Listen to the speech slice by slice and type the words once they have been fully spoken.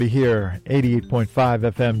Here, 88.5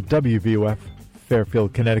 FM WVOF,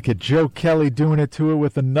 Fairfield, Connecticut. Joe Kelly doing it to it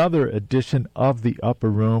with another edition of The Upper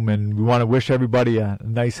Room, and we want to wish everybody a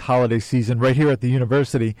nice holiday season right here at the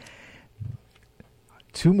university.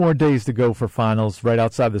 2 more days to go for finals right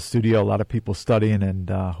outside the studio. A lot of people studying, and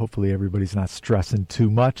hopefully everybody's not stressing too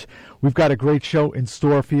much. We've got a great show in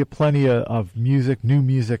store for you, plenty of music, new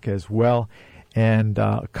music as well. And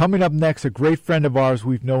coming up next, a great friend of ours.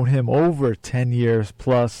 We've known him over 10 years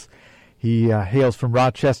plus. He hails from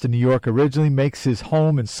Rochester, New York originally, makes his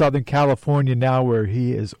home in Southern California now, where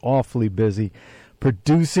he is awfully busy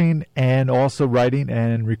producing and also writing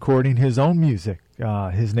and recording his own music.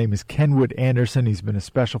 His name is Kenwood Anderson. He's been a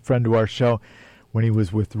special friend to our show when he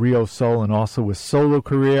was with Rio Soul and also with Solo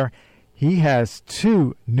Career. He has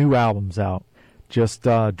 2 new albums out. Just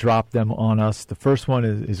dropped them on us. The first one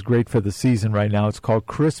is great for the season right now. It's called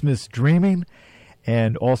Christmas Dreaming,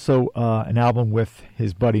 and also an album with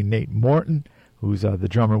his buddy Nate Morton, who's the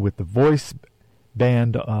drummer with The Voice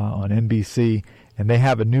Band on NBC, and they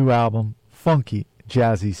have a new album, funky,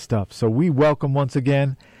 jazzy stuff. So we welcome once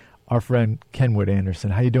again our friend Kenwood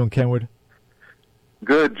Anderson. How you doing, Kenwood?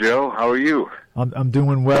 Good, Joe. How are you? I'm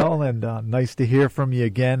doing well, and nice to hear from you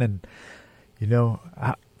again. And, you know,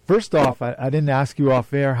 first off, I didn't ask you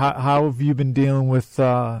off air. How have you been dealing with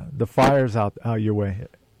the fires out your way?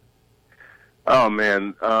 Oh,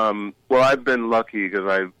 man. Well, I've been lucky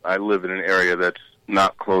because I live in an area that's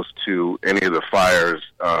not close to any of the fires.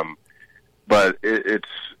 But it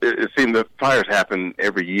seemed that fires happen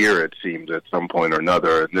every year, it seems, at some point or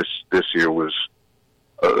another. And this year was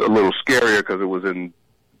a little scarier because it was in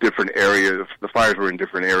different areas. The fires were in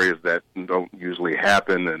different areas that don't usually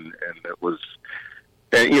happen, and it was...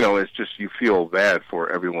 And, you know, it's just, you feel bad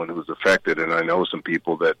for everyone who's affected, and I know some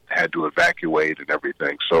people that had to evacuate and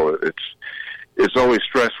everything. So it's always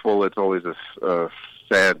stressful. It's always a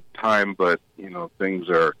sad time, but, you know, seems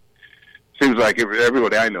like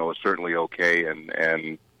everybody I know is certainly okay, and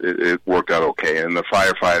it worked out okay. And the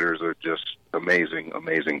firefighters are just amazing,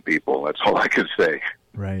 amazing people. That's all I can say.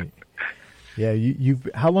 Right. Yeah.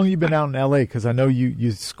 How long have you been out in L.A.? Because I know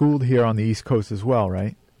you schooled here on the East Coast as well,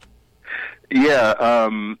 right? Yeah,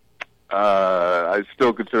 I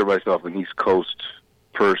still consider myself an East Coast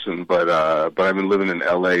person, but I've been living in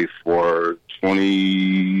L.A. for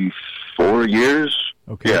 24 years.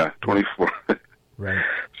 Okay. Yeah, 24. Right.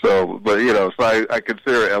 So, but, you know, so I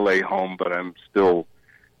consider L.A. home, but I'm still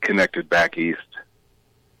connected back east.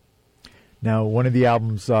 Now, one of the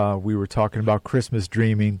albums we were talking about, Christmas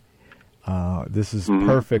Dreaming, this is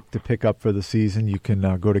perfect to pick up for the season. You can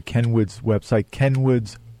go to Kenwood's website,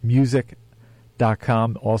 kenwoodsmusic.com,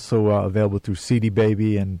 also available through CD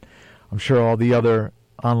Baby, and I'm sure all the other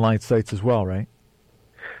online sites as well, right?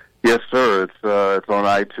 Yes, sir. It's on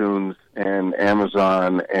iTunes and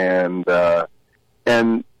Amazon, and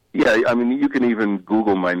yeah, I mean, you can even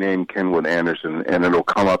Google my name, Kenwood Anderson, and it'll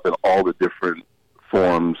come up in all the different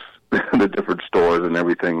forms, the different stores and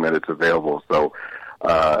everything that it's available. So,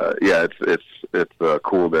 yeah, it's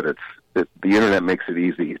cool that the internet makes it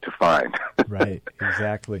easy to find. Right,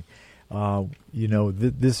 exactly. You know,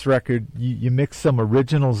 this record, you mix some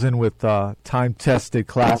originals in with time-tested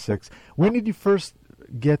classics. When did you first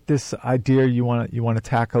get this idea you want to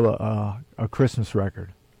tackle a Christmas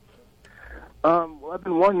record? Well, I've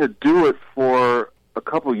been wanting to do it for a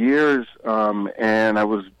couple years, and I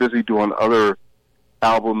was busy doing other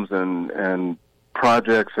albums and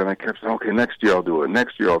projects, and I kept saying, okay, next year I'll do it,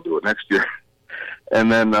 next year I'll do it, next year.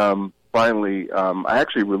 And then finally, I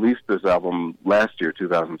actually released this album last year,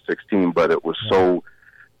 2016, but it was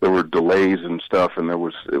there were delays and stuff, and it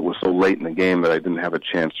was so late in the game that I didn't have a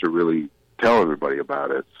chance to really tell everybody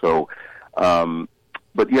about it. So,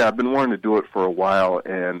 but yeah, I've been wanting to do it for a while,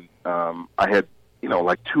 and I had, you know,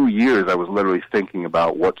 like 2 years I was literally thinking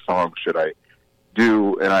about what song should I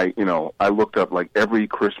do, and I looked up like every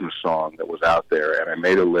Christmas song that was out there, and I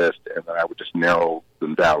made a list, and then I would just narrow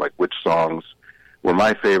them down, like which songs were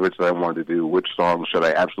my favorites that I wanted to do, which songs should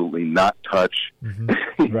I absolutely not touch.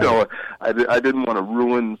 You know, I didn't want to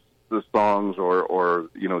ruin the songs or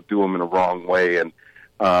you know, do them in a wrong way, and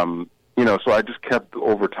you know, so I just kept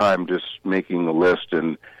over time just making a list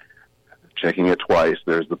and checking it twice.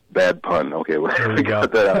 There's the bad pun. Okay, we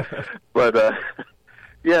got that out. But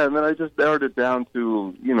yeah, and then I just narrowed it down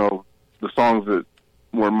to, you know, the songs that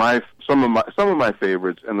were some of my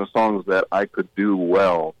favorites, and the songs that I could do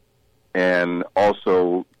well, and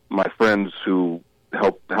also my friends who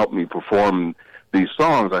helped me perform these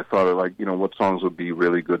songs. I thought of, like, you know, what songs would be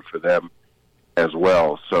really good for them as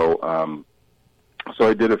well. So so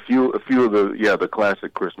I did a few of the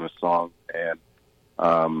classic Christmas songs, and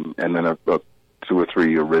then 2 or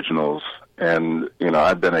 3 originals. And,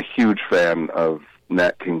 I've been a huge fan of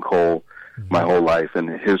Nat King Cole my whole life, and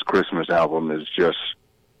his Christmas album is just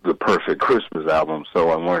the perfect Christmas album. So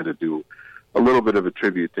I wanted to do a little bit of a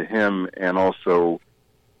tribute to him, and also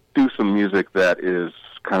do some music that is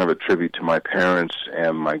kind of a tribute to my parents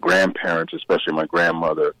and my grandparents, especially my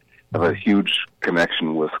grandmother. I have a huge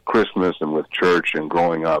connection with Christmas and with church and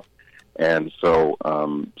growing up. And so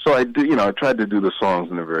I did, I tried to do the songs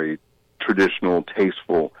in a very traditional,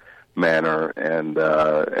 tasteful manner, and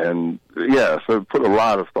so I put a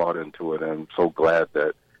lot of thought into it, and I'm so glad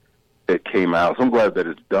that it came out. So I'm glad that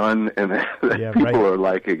it's done and that people are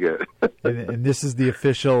liking it. and this is the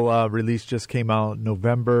official release, just came out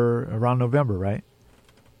around November, right?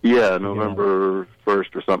 Yeah, November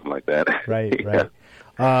 1st or something like that. Right.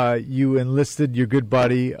 You enlisted your good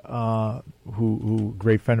buddy, who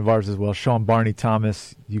great friend of ours as well, Sean Barney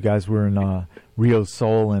Thomas. You guys were in Rio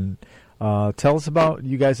Soul, and tell us about,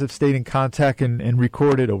 you guys have stayed in contact and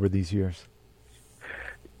recorded over these years.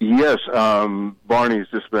 Yes, Barney's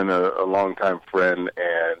just been a longtime friend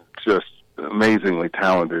and just an amazingly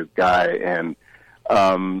talented guy. And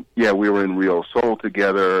we were in Rio Soul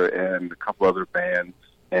together and a couple other bands.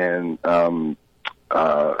 And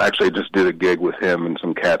actually, I just did a gig with him and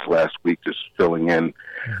some cats last week, just filling in.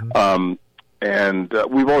 And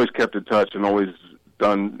we've always kept in touch and always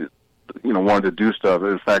done, wanted to do stuff.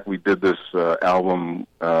 In fact, we did this album,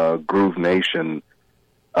 Groove Nation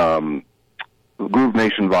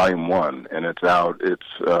Volume 1, and it's out. It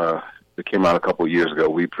came out a couple of years ago.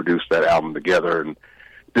 We produced that album together and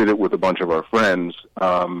did it with a bunch of our friends.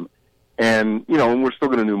 And we're still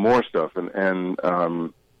going to do more stuff. And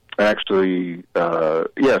I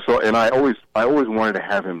always wanted to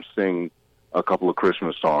have him sing a couple of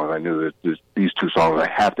Christmas songs. I knew that these 2 songs I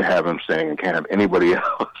have to have him sing and can't have anybody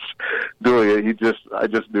else doing it. I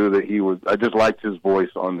just knew that I just liked his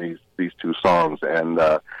voice on these 2 songs, and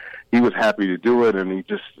he was happy to do it, and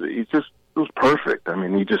it was perfect. I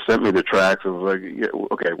mean, he just sent me the tracks and was like, yeah,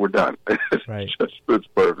 okay, we're done. It's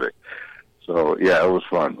perfect. So yeah, it was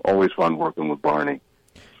fun. Always fun working with Barney.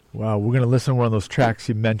 Wow, we're going to listen to one of those tracks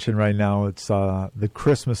you mentioned right now. It's the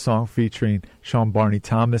Christmas song featuring Sean Barney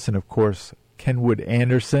Thomas and, of course, Kenwood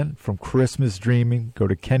Anderson from Christmas Dreaming. Go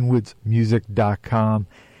to kenwoodsmusic.com.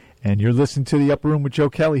 And you're listening to The Upper Room with Joe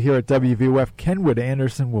Kelly here at WVOF. Kenwood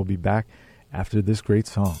Anderson will be back after this great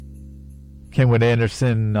song. Kenwood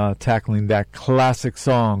Anderson tackling that classic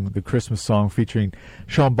song, the Christmas song, featuring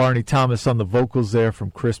Sean Barney Thomas on the vocals there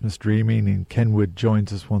from Christmas Dreaming. And Kenwood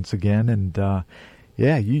joins us once again. And,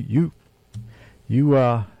 you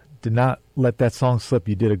did not let that song slip.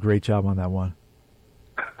 You did a great job on that one.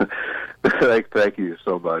 Thank you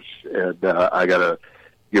so much. And I got to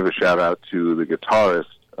give a shout-out to the guitarist,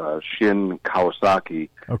 Shin Kawasaki.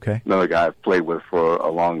 Okay. Another guy I've played with for a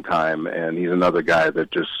long time, and he's another guy that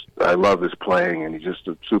I love his playing, and he's just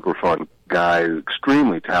a super fun guy,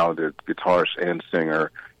 extremely talented guitarist and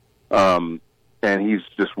singer. And he's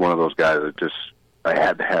just one of those guys that I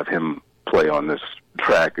had to have him play on this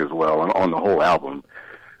track as well, and on the whole album.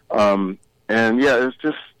 It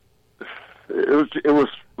was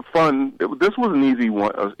fun. This was an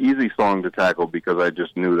easy song to tackle, because I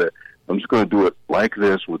just knew that I'm just going to do it like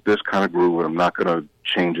this with this kind of groove, and I'm not going to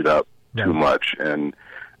change it up too much. And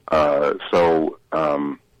my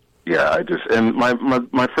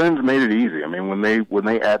friends made it easy. I mean, when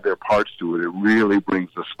they add their parts to it, it really brings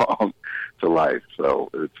the song to life. So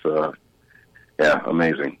it's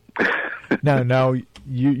amazing. Now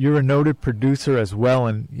you're a noted producer as well,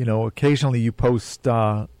 and occasionally you post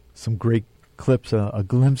some great clips, a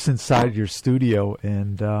glimpse inside your studio.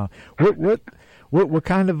 And what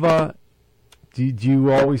kind of do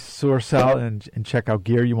you always source out and check out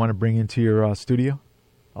gear you want to bring into your studio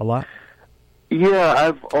a lot? Yeah,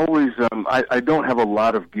 I've always I don't have a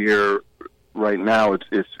lot of gear right now.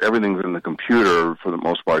 It's everything's in the computer for the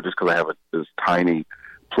most part, just because I have this tiny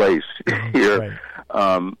place here.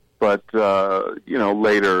 Right. But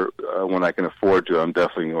later when I can afford to, I'm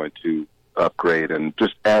definitely going to upgrade and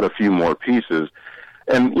just add a few more pieces.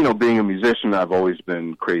 And, being a musician, I've always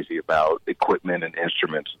been crazy about equipment and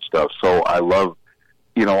instruments and stuff. So I love,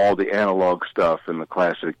 all the analog stuff and the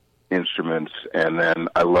classic instruments. And then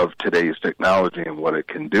I love today's technology and what it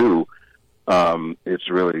can do. It's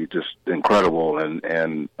really just incredible.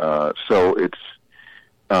 And so it's,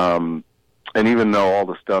 and even though all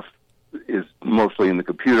the stuff is mostly in the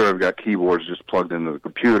computer, I've got keyboards just plugged into the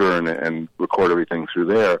computer and record everything through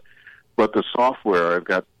there. But the software, I've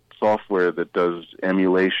got software that does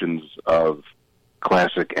emulations of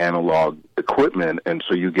classic analog equipment, and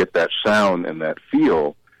so you get that sound and that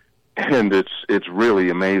feel, and it's really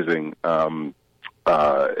amazing.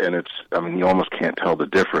 and you almost can't tell the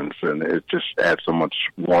difference, and it just adds so much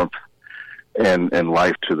warmth and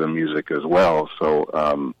life to the music as well.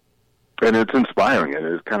 So, and it's inspiring, and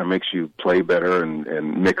it kind of makes you play better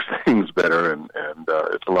and mix things better, and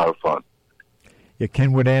it's a lot of fun. Yeah,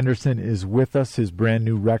 Kenwood Anderson is with us, his brand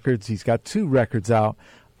new records. He's got 2 records out,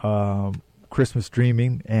 Christmas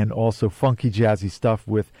Dreaming and also Funky Jazzy Stuff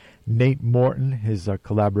with Nate Morton, his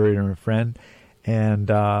collaborator and friend.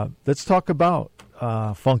 And let's talk about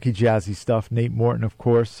Funky Jazzy Stuff. Nate Morton, of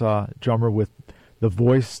course, drummer with The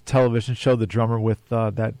Voice television show, the drummer with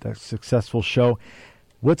that successful show.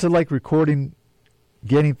 What's it like recording,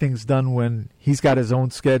 getting things done when he's got his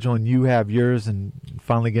own schedule and you have yours, and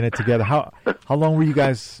finally getting it together? How long were you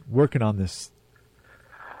guys working on this?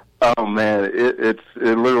 Oh man, it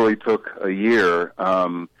literally took a year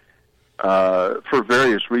for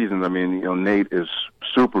various reasons. I mean, Nate is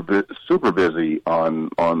super busy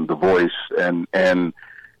on The Voice, and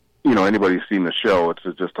anybody who's seen the show, it's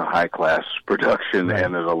just a high class production, right.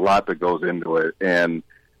 And there's a lot that goes into it,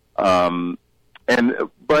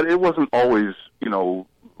 but it wasn't always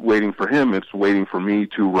waiting for him. It's waiting for me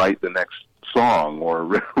to write the next song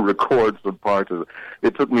or record some parts of it.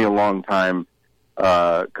 It took me a long time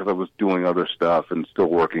because I was doing other stuff and still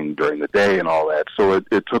working during the day and all that. So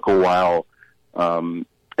it took a while, and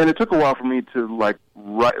it took a while for me to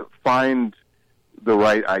find the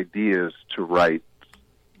right ideas to write.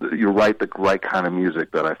 You write the right kind of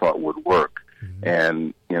music that I thought would work, mm-hmm.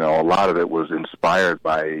 And a lot of it was inspired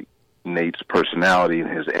by Nate's personality and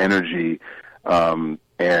his energy, I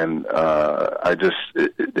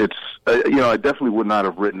definitely would not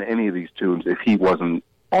have written any of these tunes if he wasn't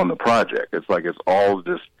on the project. It's all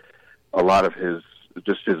just a lot of his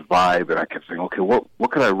vibe, and I kept saying, okay, what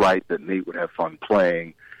could I write that Nate would have fun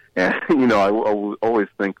playing? And I always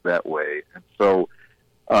think that way. And so,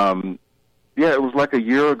 it was like a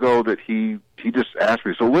year ago that he just asked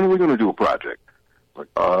me, so when are we going to do a project? Like,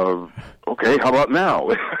 okay, how about now?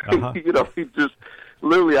 Uh-huh. He just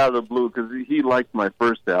literally out of the blue, because he liked my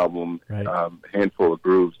first album, right. Handful of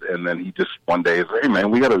Grooves, and then he just one day said, hey man,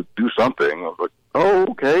 we got to do something. I was like, oh,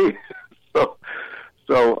 okay. So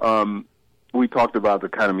we talked about the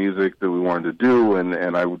kind of music that we wanted to do,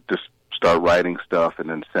 and I would just start writing stuff and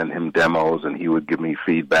then send him demos, and he would give me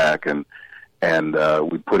feedback, and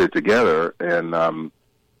we put it together, and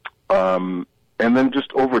then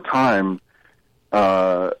just over time,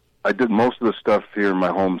 I did most of the stuff here in my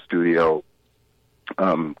home studio,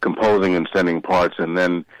 composing and sending parts, and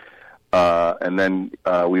then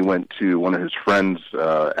we went to one of his friends,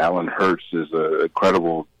 Alan Hertz, is an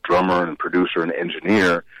incredible drummer and producer and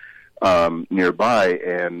engineer nearby,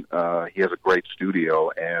 and he has a great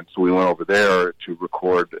studio, and so we went over there to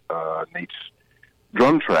record Nate's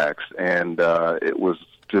drum tracks, and it was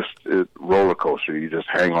just a roller coaster. You just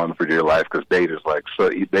hang on for dear life, because Nate is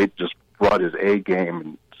Nate just brought his A game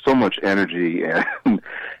and so much energy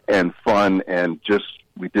and fun, and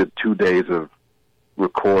we did 2 days of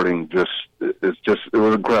recording. It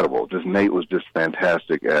was incredible. Nate was just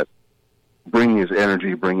fantastic at bringing his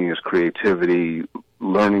energy, bringing his creativity,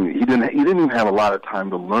 learning. He didn't even have a lot of time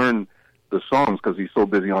to learn the songs because he's so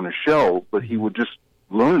busy on the show, but he would just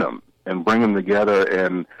learn them and bring them together,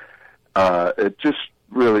 and it just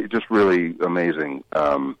really amazing.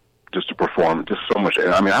 Just to perform, just so much.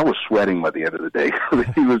 I mean, I was sweating by the end of the day.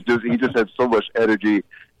 He just had so much energy,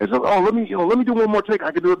 and so, let me do one more take.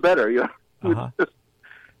 I can do it better. Uh-huh.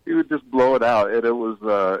 He would just blow it out, and it was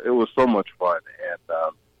so much fun. And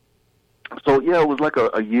it was like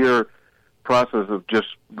a year process of just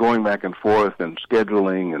going back and forth and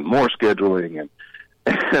scheduling and more scheduling,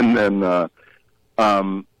 and then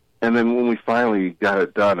when we finally got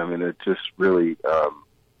it done, I mean, it just really.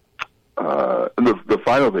 The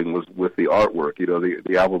final thing was with the artwork.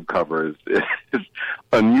 The album cover is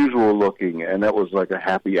unusual looking, and that was like a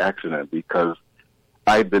happy accident because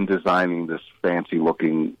I'd been designing this fancy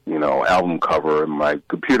looking, album cover, and my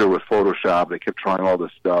computer was Photoshop. They kept trying all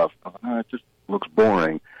this stuff. I thought, it just looks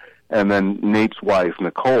boring. And then Nate's wife,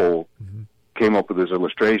 Nicole, mm-hmm. came up with this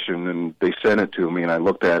illustration, and they sent it to me, and I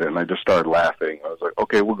looked at it, and I just started laughing. I was like,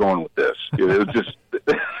 okay, we're going with this. It was just,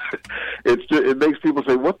 it makes people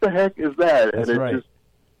say, what the heck is that? That's and right.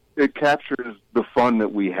 It captures the fun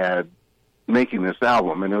that we had making this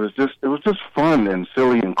album, and it was just fun and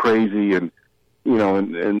silly and crazy, and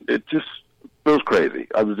and it was crazy.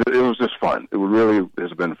 It was just fun. It really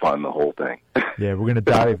has been fun, the whole thing. Yeah, we're gonna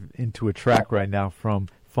dive into a track right now from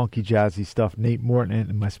Funky Jazzy Stuff, Nate Morton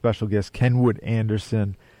and my special guest Kenwood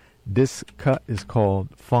Anderson. This cut is called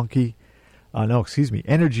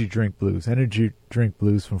Energy Drink Blues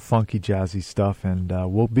from Funky Jazzy Stuff, and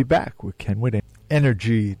we'll be back with Kenwood.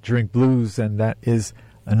 Energy Drink Blues, and that is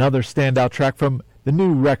another standout track from the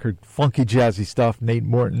new record, Funky Jazzy Stuff, Nate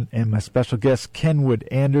Morton and my special guest, Kenwood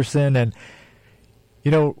Anderson. And,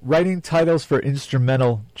 you know, writing titles for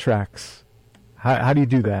instrumental tracks, how do you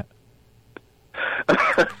do that?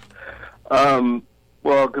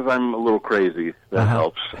 Well, because I'm a little crazy. That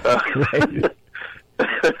helps.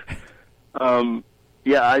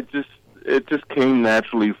 Yeah, it just came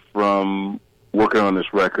naturally from working on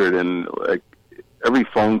this record, and like every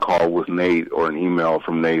phone call with Nate or an email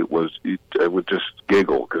from Nate I would just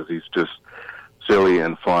giggle because he's just silly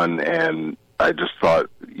and fun, and I just thought,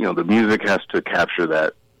 you know, the music has to capture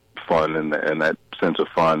that fun and that sense of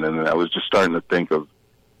fun, and I was just starting to think of,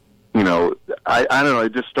 you know, I don't know, I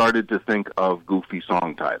just started to think of goofy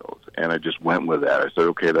song titles, and I just went with that. I said,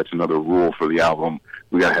 okay, that's another rule for the album.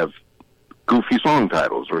 We got to have goofy song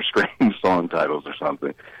titles or strange song titles or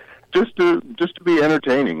something, just to be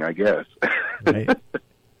entertaining, I guess. Right.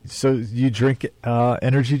 So you drink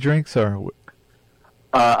energy drinks, or?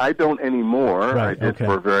 I don't anymore. Right, I did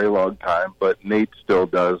for a very long time, but Nate still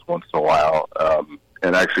does once in a while.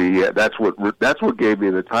 And actually, yeah, that's what gave me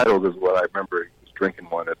the title, because what I remember, he was drinking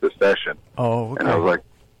one at the session. Oh, okay. And I was like,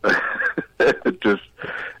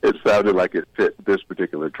 it sounded like it fit this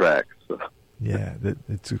particular track. So. Yeah,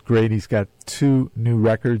 it's great. He's got 2 new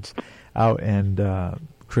records out, and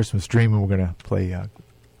Christmas Dream, and we're going to play a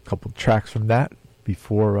couple tracks from that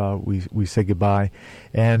before we say goodbye.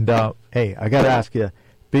 And, hey, I got to ask you,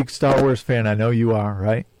 big Star Wars fan, I know you are,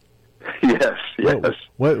 right? Yes.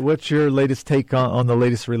 What's your latest take on the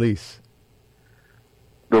latest release?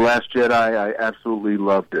 The Last Jedi, I absolutely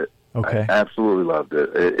loved it. Okay. I absolutely loved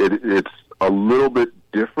it. It's a little bit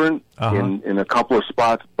different in a couple of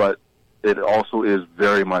spots, but it also is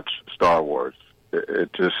very much Star Wars.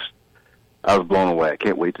 It just, I was blown away. I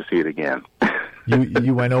can't wait to see it again.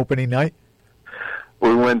 You went opening night?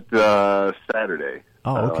 We went Saturday.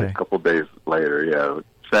 Oh, okay. Like a couple of days later, yeah.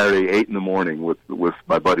 Saturday, 8 in the morning, with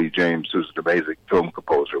my buddy James, who's an amazing film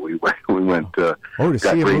composer. We went. To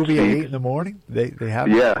see a movie at 8 in the morning? They have.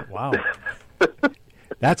 Yeah. Wow.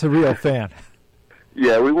 That's a real fan.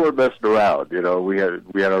 Yeah, we weren't messing around. You know, we had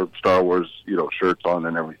our Star Wars, you know, shirts on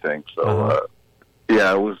and everything. So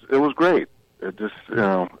yeah, it was great. It just, you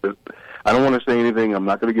know, I don't want to say anything. I'm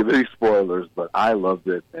not going to give any spoilers, but I loved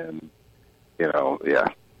it, and you know, yeah,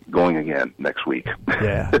 going again next week.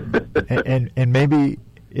 Yeah, and maybe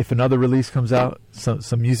if another release comes out,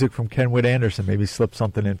 some music from Kenwood Anderson, maybe slip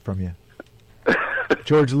something in from you.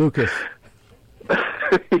 George Lucas.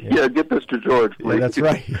 Yeah, get this to George, please. Yeah, that's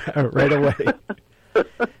right. Yeah, right away.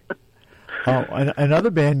 Another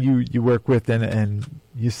band you work with, and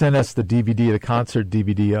you sent us the DVD, the concert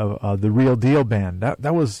DVD of the Real Deal Band.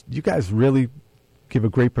 That was, you guys really give a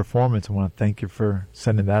great performance. I want to thank you for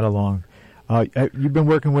sending that along. You've been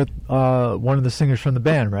working with one of the singers from the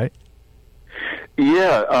band, right?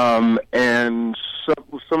 Yeah, and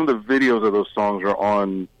some of the videos of those songs are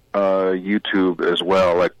on YouTube as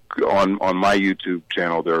well. Like on my YouTube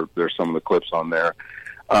channel, there's some of the clips on there.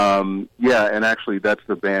 Yeah, and actually that's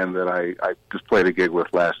the band that I just played a gig with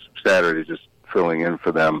last Saturday, just filling in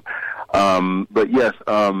for them. But yes,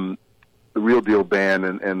 the Real Deal Band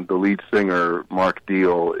and the lead singer, Mark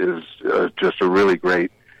Deal, is just a really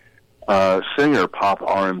great singer, pop,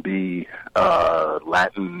 R&B,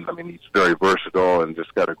 Latin. I mean, he's very versatile and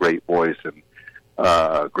just got a great voice and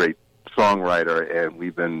great songwriter, and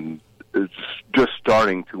we've been just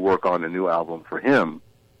starting to work on a new album for him.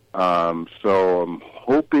 So I'm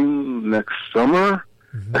hoping next summer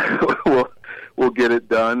we'll get it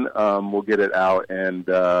done. We'll get it out, and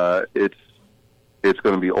it's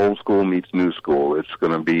going to be old school meets new school. It's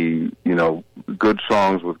going to be, you know, good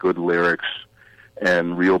songs with good lyrics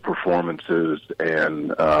and real performances, and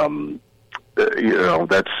you know,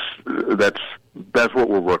 that's what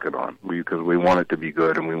we're working on, because we want it to be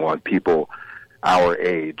good, and we want people our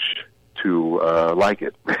age to like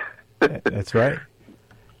it. That's right.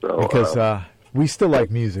 So, because we still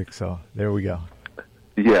like music, so there we go.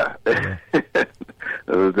 Yeah.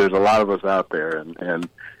 There's a lot of us out there, and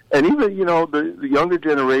even, you know, the younger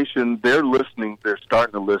generation, they're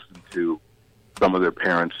starting to listen to some of their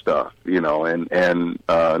parents' stuff, you know, and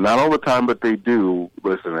not all the time, but they do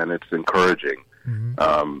listen, and it's encouraging.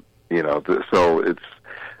 Mm-hmm. You know, so it's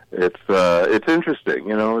interesting,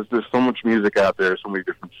 you know. There's so much music out there, so many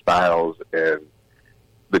different styles, and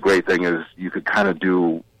the great thing is you could kind of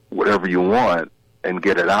do whatever you want and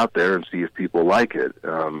get it out there and see if people like it.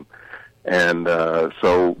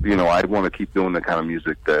 So, you know, I want to keep doing the kind of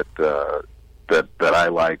music that I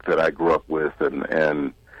like, that I grew up with,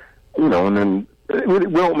 and you know, and then we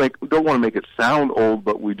don't want to make it sound old,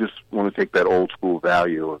 but we just want to take that old school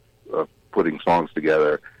value of putting songs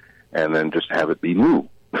together and then just have it be new.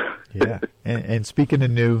 Yeah. And speaking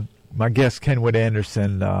of new, my guest Kenwood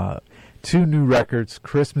Anderson, 2 new records,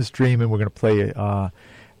 Christmas Dream, and we're going to play a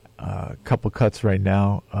couple cuts right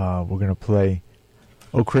now. We're going to play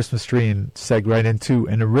Oh Christmas Tree and seg right into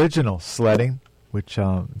an original, Sledding, which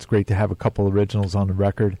it's great to have a couple originals on the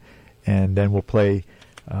record. And then we'll play,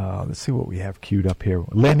 let's see what we have queued up here.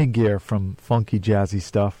 Landing Gear from Funky Jazzy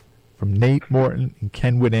Stuff from Nate Morton and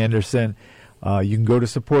Kenwood Anderson. You can go to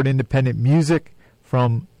support independent music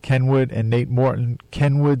from Kenwood and Nate Morton,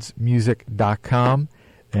 kenwoodsmusic.com.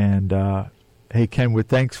 And, hey, Kenwood,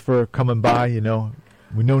 thanks for coming by. You know,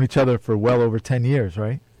 we've known each other for well over 10 years,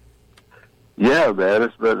 right? Yeah, man,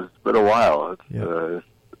 it's been a while.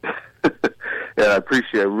 And I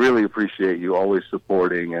really appreciate you always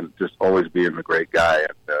supporting and just always being a great guy.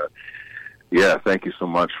 And, thank you so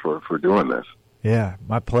much for doing this. Yeah,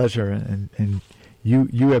 my pleasure. And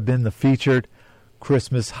you have been the featured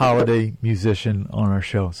Christmas holiday musician on our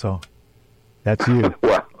show, so that's you.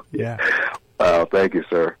 Wow. Yeah. Wow, thank you,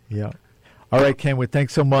 sir. Yeah. All right, Kenwood,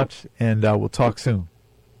 thanks so much, and we'll talk soon.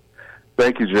 Thank you, Joe.